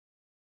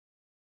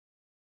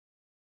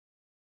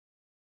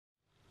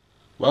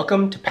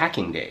Welcome to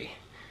packing day.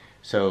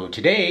 So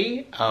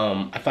today,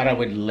 I thought I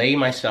would lay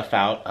my stuff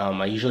out.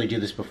 I usually do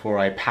this before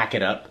I pack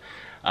it up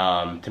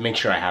to make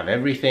sure I have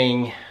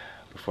everything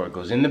before it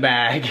goes in the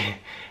bag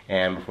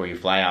and before you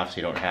fly off so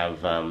you don't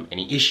have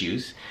any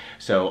issues.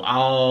 So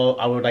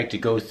I would like to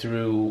go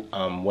through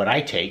what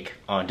I take.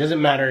 It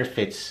doesn't matter if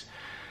it's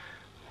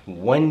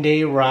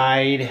one-day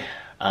ride,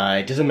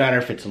 it doesn't matter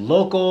if it's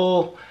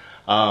local,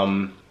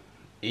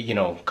 you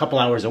know, a couple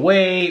hours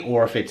away,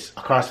 or if it's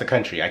across the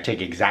country. I take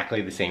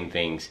exactly the same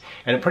things,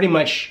 and it pretty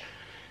much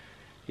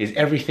is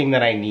everything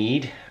that I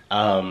need,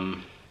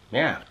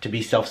 yeah, to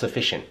be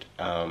self-sufficient,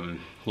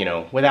 you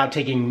know, without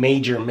taking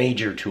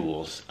major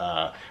tools,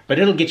 but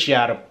it'll get you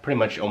out of pretty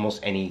much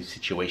almost any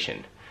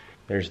situation.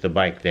 There's the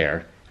bike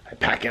there. I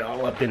pack it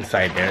all up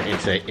inside there.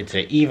 It's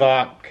a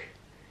Evoc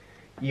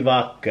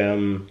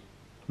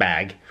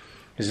bag.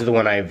 This is the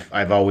one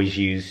I've always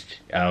used.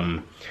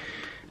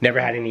 Never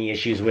had any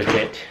issues with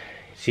it. It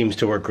seems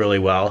to work really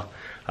well.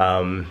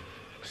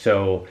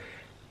 So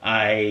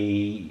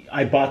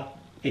I bought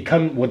it.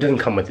 Well, it doesn't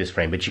come with this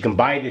frame, but you can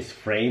buy this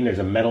frame. There's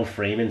a metal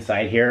frame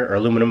inside here, or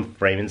aluminum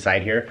frame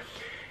inside here,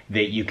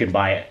 that you can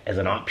buy as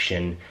an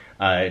option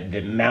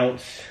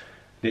that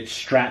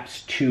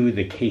straps to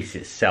the case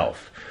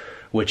itself,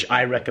 which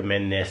I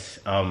recommend this.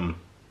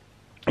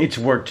 It's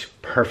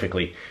worked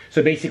perfectly.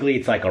 So basically,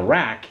 it's like a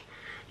rack.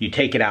 You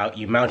take it out,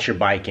 you mount your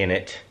bike in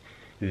it.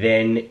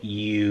 Then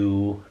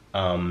you,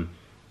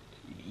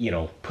 you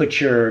know, take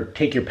your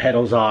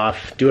pedals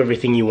off, do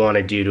everything you want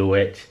to do to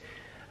it,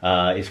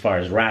 as far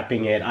as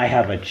wrapping it. I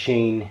have a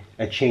chain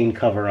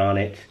cover on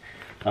it.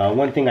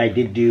 One thing I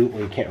did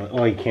do,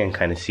 you can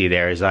kind of see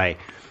there, is I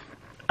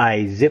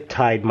zip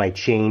tied my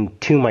chain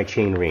to my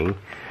chain ring,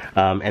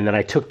 and then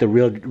I took the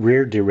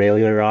rear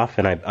derailleur off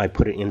and I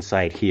put it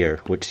inside here,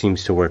 which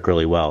seems to work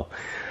really well.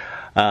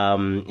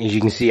 As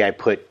you can see, I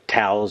put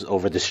towels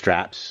over the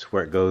straps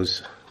where it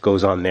goes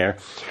on there.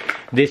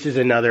 This is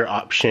another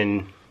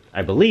option.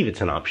 I believe it's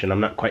an option. I'm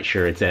not quite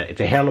sure. It's a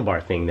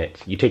handlebar thing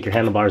that you take your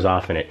handlebars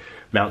off and it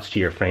mounts to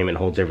your frame and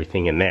holds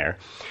everything in there.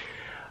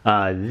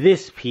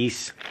 This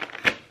piece,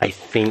 I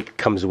think,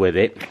 comes with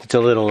it. It's a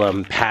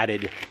little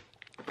padded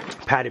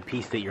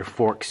piece that your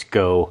forks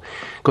goes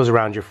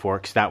around your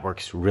forks. That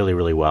works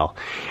really well.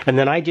 And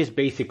then I just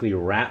basically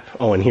wrap.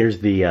 Oh, and here's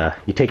the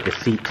you take the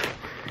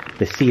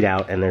seat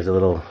out, and there's a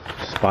little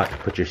spot to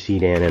put your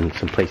seat in and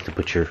some place to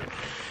put your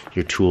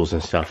tools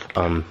and stuff.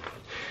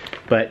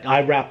 But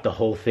I wrap the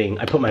whole thing.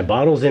 I put my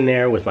bottles in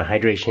there with my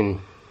hydration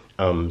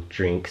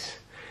drinks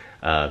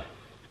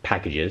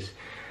packages.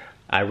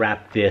 I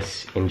wrap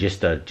this in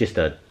just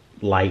a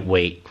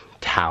lightweight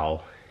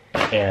towel,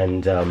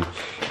 and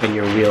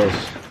your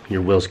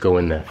wheels go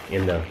in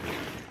the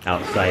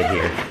outside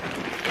here,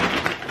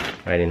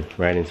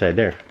 right inside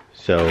there.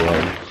 So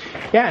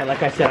yeah,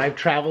 like I said, I've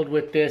traveled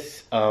with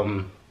this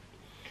all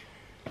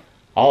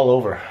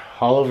over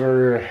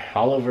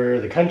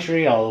the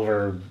country, all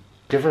over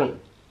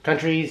different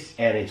countries,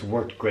 and it's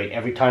worked great.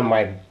 Every time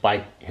my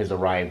bike has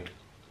arrived,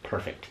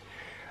 perfect.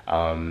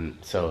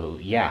 So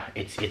yeah,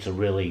 it's a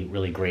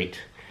really great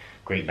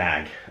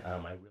bag.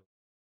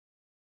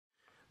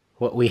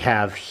 What we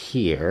have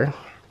here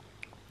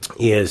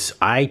is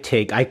I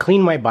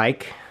clean my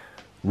bike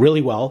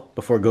really well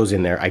before it goes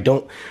in there.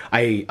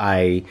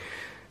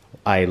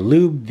 I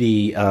lube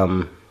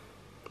the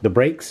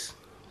brakes.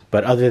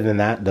 But other than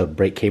that, the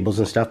brake cables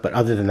and stuff, but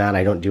other than that,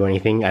 I don't do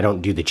anything. I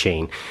don't do the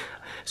chain.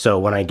 So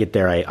when I get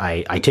there,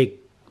 I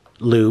take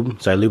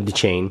lube, so I lube the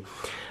chain.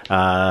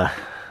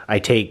 I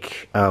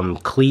take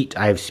cleat.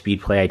 I have speed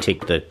play. I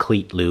take the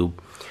cleat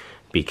lube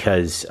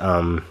because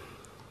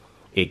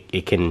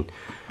it can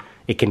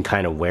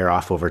kind of wear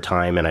off over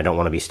time, and I don't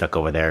want to be stuck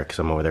over there because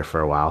I'm over there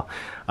for a while.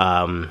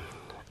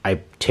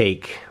 I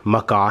take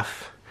muck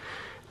off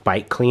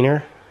bike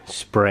cleaner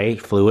spray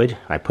fluid.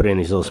 I put it in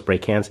these little spray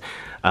cans.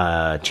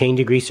 Chain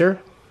degreaser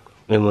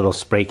in a little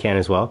spray can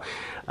as well.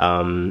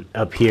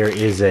 Up here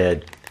is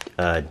a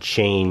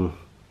chain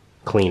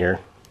cleaner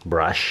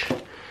brush.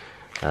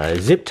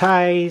 Zip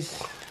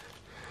ties,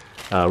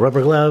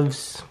 rubber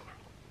gloves.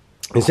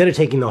 Instead of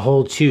taking the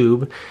whole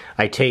tube,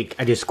 I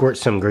just squirt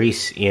some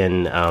grease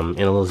in a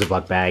little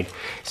Ziploc bag.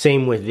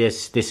 Same with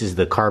this. This is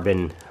the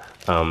carbon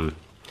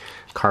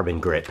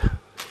grip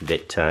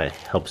that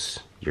helps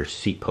your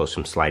seat post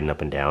from sliding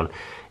up and down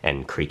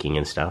and creaking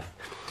and stuff.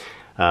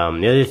 The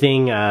other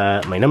thing,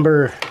 my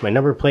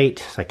number plate,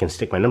 so I can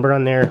stick my number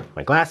on there.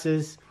 My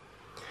glasses,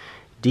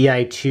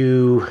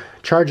 Di2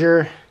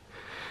 charger.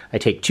 I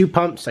take 2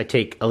 pumps. I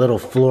take a little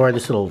floor.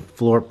 This little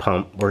floor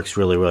pump works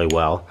really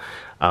well.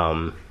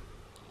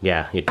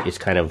 Yeah, it's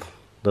kind of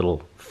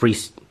little free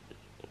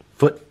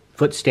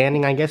foot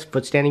standing, I guess,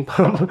 foot standing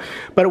pump,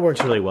 but it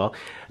works really well.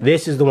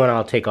 This is the one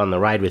I'll take on the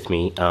ride with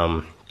me.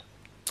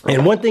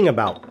 And one thing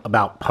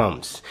about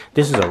pumps,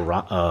 this is a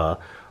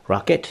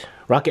Rocket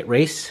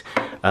Race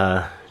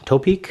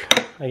Topeak,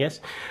 I guess.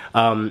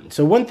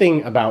 So one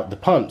thing about the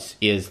pumps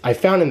is I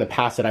found in the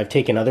past that I've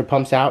taken other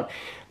pumps out,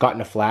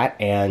 gotten a flat,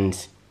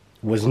 and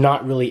was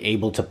not really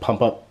able to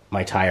pump up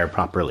my tire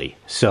properly.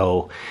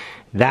 So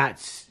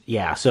that's,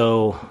 yeah,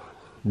 so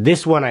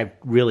this one I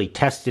really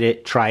tested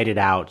it, tried it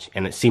out,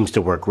 and it seems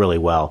to work really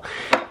well.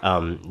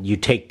 You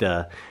take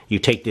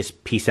this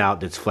piece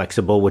out that's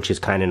flexible, which is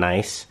kind of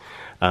nice.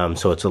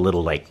 So it's a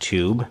little like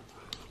tube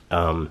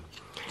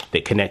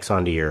that connects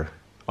onto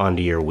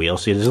your wheel.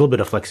 So there's a little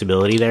bit of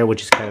flexibility there,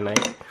 which is kind of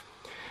nice.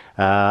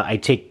 I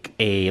take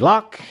a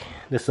lock,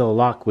 this little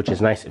lock, which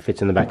is nice. It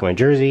fits in the back of my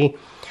jersey.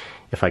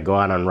 If I go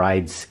out on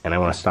rides and I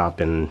want to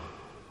stop in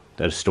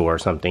a store or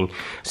something.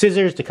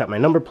 Scissors to cut my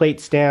number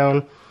plates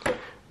down.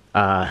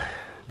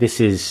 This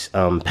is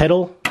a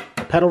pedal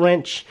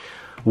wrench.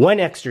 One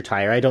extra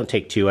tire. I don't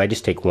take two. I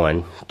just take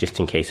one, just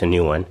in case, a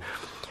new one.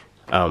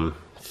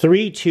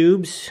 3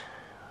 tubes.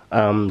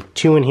 2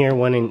 in here,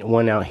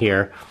 one out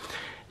here.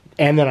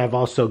 And then I've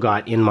also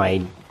got in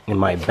my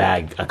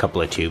bag a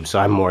couple of tubes, so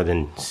I'm more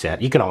than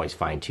set. You can always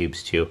find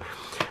tubes too.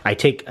 I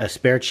take a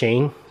spare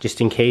chain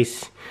just in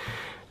case.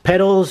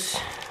 Pedals,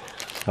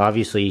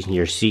 obviously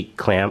your seat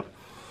clamp,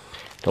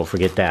 don't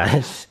forget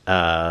that.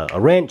 A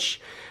wrench,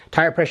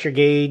 tire pressure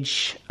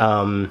gauge,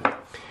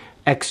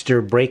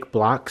 extra brake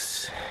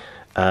blocks,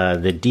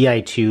 the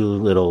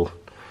Di2 little,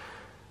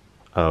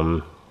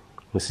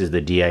 this is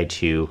the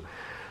Di2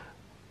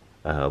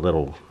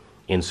 little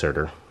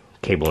inserter,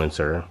 cable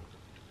inserter.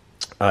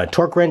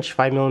 Torque wrench,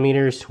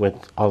 5mm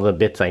with all the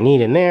bits I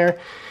need in there.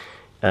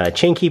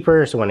 Chain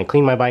keeper, so when I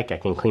clean my bike, I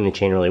can clean the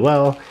chain really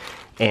well.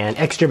 And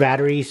extra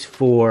batteries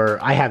for,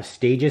 I have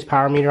Stages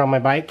power meter on my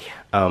bike,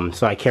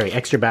 so I carry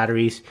extra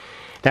batteries.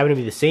 That would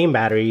be the same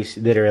batteries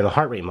that are in the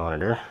heart rate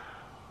monitor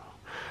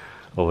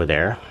over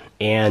there.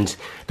 And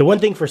the one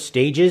thing for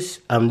Stages,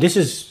 this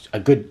is a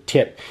good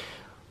tip.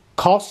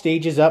 Call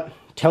Stages up,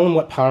 tell them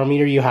what power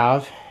meter you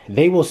have.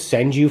 They will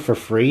send you for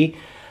free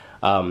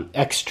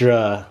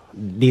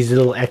these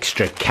little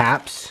extra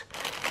caps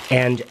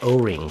and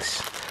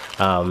O-rings.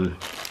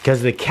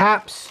 Because the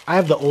caps, I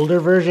have the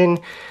older version.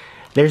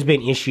 There's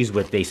been issues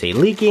with, they say,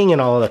 leaking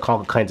and all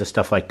kinds of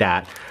stuff like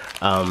that.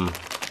 I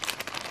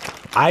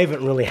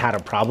haven't really had a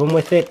problem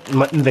with it.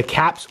 The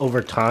caps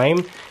over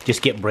time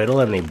just get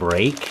brittle and they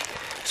break,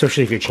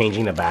 especially if you're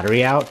changing the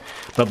battery out.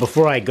 But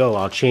before I go,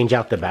 I'll change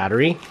out the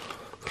battery.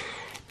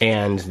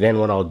 And then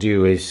what I'll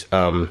do is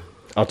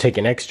I'll take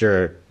an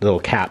extra little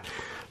cap.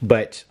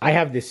 But I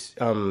have this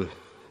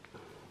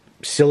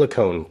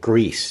silicone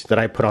grease that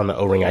I put on the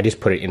O-ring. I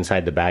just put it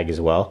inside the bag as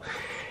well.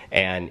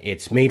 And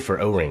it's made for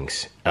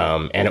O-rings.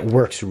 And it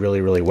works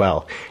really, really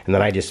well. And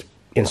then I just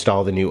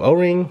install the new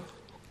O-ring,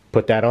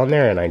 put that on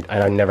there, and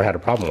I never had a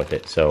problem with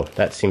it. So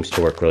that seems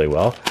to work really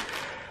well.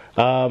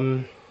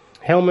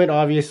 Helmet,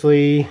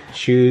 obviously.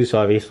 Shoes,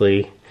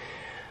 obviously.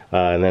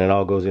 And then it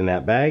all goes in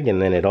that bag. And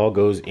then it all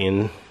goes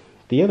in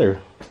the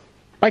other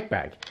bike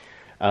bag.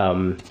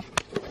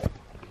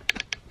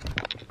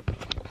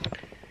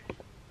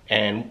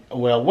 And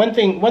well, one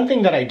thing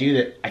that I do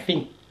that I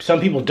think some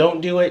people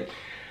don't do it.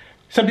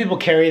 Some people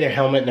carry their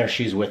helmet and their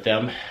shoes with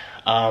them.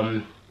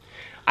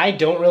 I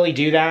don't really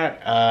do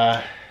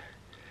that,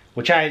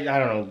 which I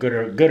don't know,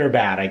 good or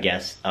bad, I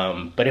guess.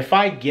 But if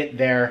I get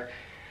there,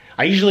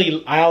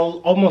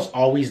 I'll almost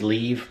always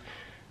leave,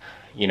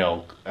 you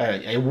know,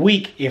 a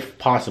week if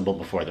possible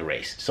before the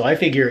race. So I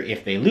figure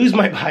if they lose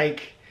my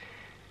bike,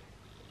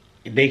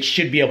 they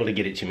should be able to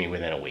get it to me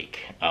within a week.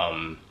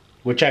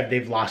 Which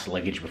they've lost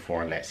luggage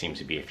before, and that seems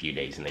to be a few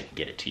days, and they can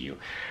get it to you.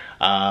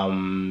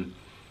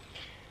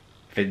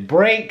 If it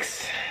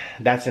breaks,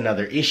 that's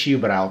another issue,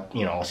 but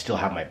I'll still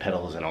have my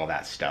pedals and all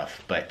that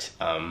stuff. But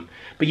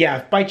yeah,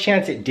 if by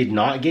chance it did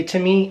not get to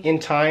me in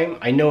time,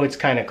 I know it's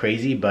kind of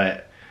crazy,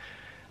 but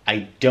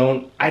I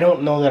don't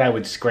know that I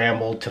would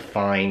scramble to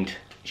find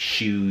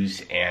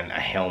shoes and a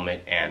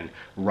helmet and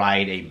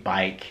ride a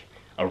bike,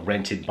 a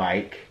rented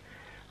bike.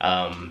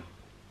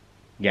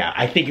 Yeah,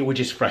 I think it would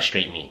just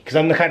frustrate me, because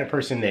I'm the kind of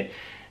person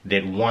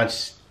that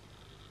wants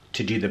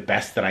to do the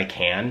best that I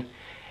can.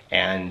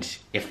 And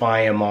if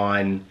I'm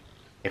on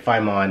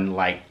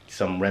like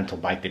some rental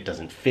bike that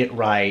doesn't fit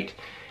right,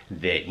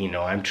 that, you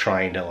know, I'm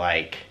trying to,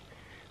 like,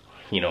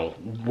 you know,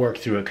 work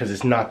through it because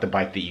it's not the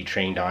bike that you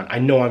trained on, I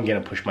know I'm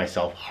going to push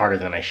myself harder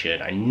than I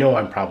should. I know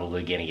I'm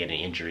probably going to get an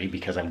injury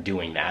because I'm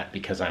doing that,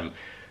 because I'm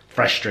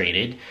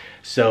frustrated.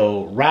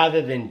 So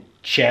rather than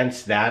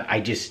chance that, I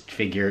just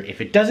figure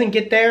if it doesn't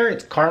get there,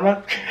 it's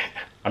karma.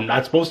 I'm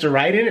not supposed to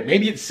ride in it.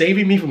 Maybe it's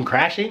saving me from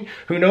crashing.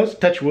 Who knows?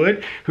 Touch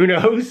wood. Who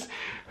knows?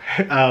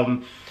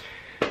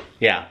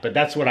 Yeah, but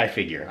that's what I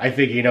figure. I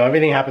figure, you know,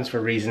 everything happens for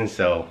a reason,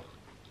 so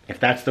if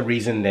that's the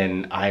reason,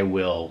 then I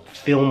will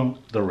film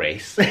the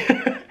race,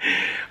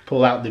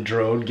 pull out the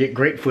drone, get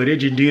great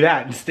footage, and do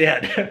that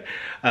instead,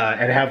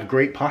 and have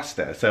great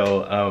pasta.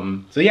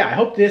 So yeah, I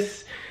hope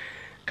this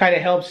kind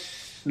of helps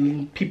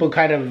people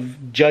kind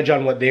of judge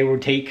on what they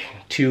would take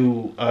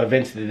to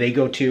events that they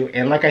go to.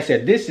 And like I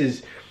said, this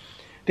is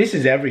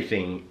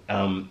everything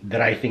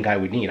that I think I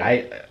would need.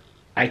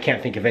 I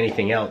can't think of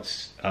anything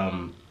else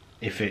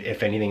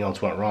if anything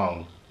else went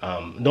wrong.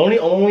 The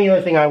only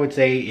other thing I would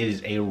say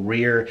is a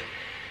rear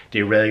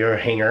derailleur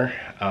hanger,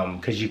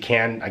 because you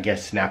can, I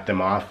guess, snap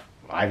them off.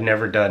 I've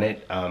never done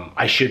it.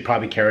 I should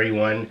probably carry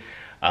one.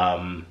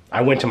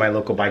 I went to my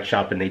local bike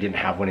shop and they didn't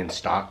have one in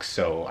stock,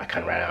 so I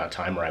kind of ran out of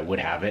time, or I would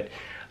have it.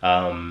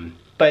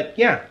 But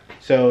yeah,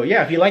 so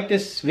yeah, if you like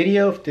this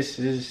video, if this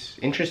is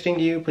interesting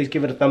to you, please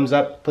give it a thumbs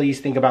up. Please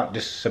think about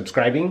just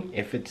subscribing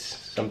if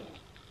it's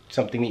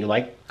something that you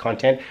like,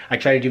 content. I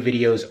try to do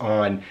videos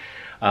on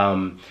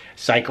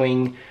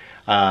cycling,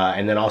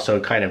 and then also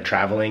kind of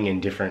traveling in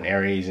different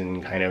areas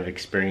and kind of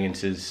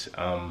experiences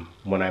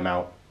when I'm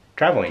out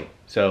traveling.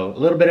 So a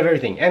little bit of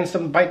everything, and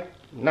some bike,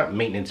 not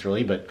maintenance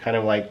really, but kind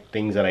of like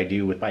things that I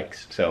do with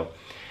bikes. So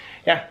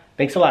yeah,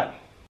 thanks a lot.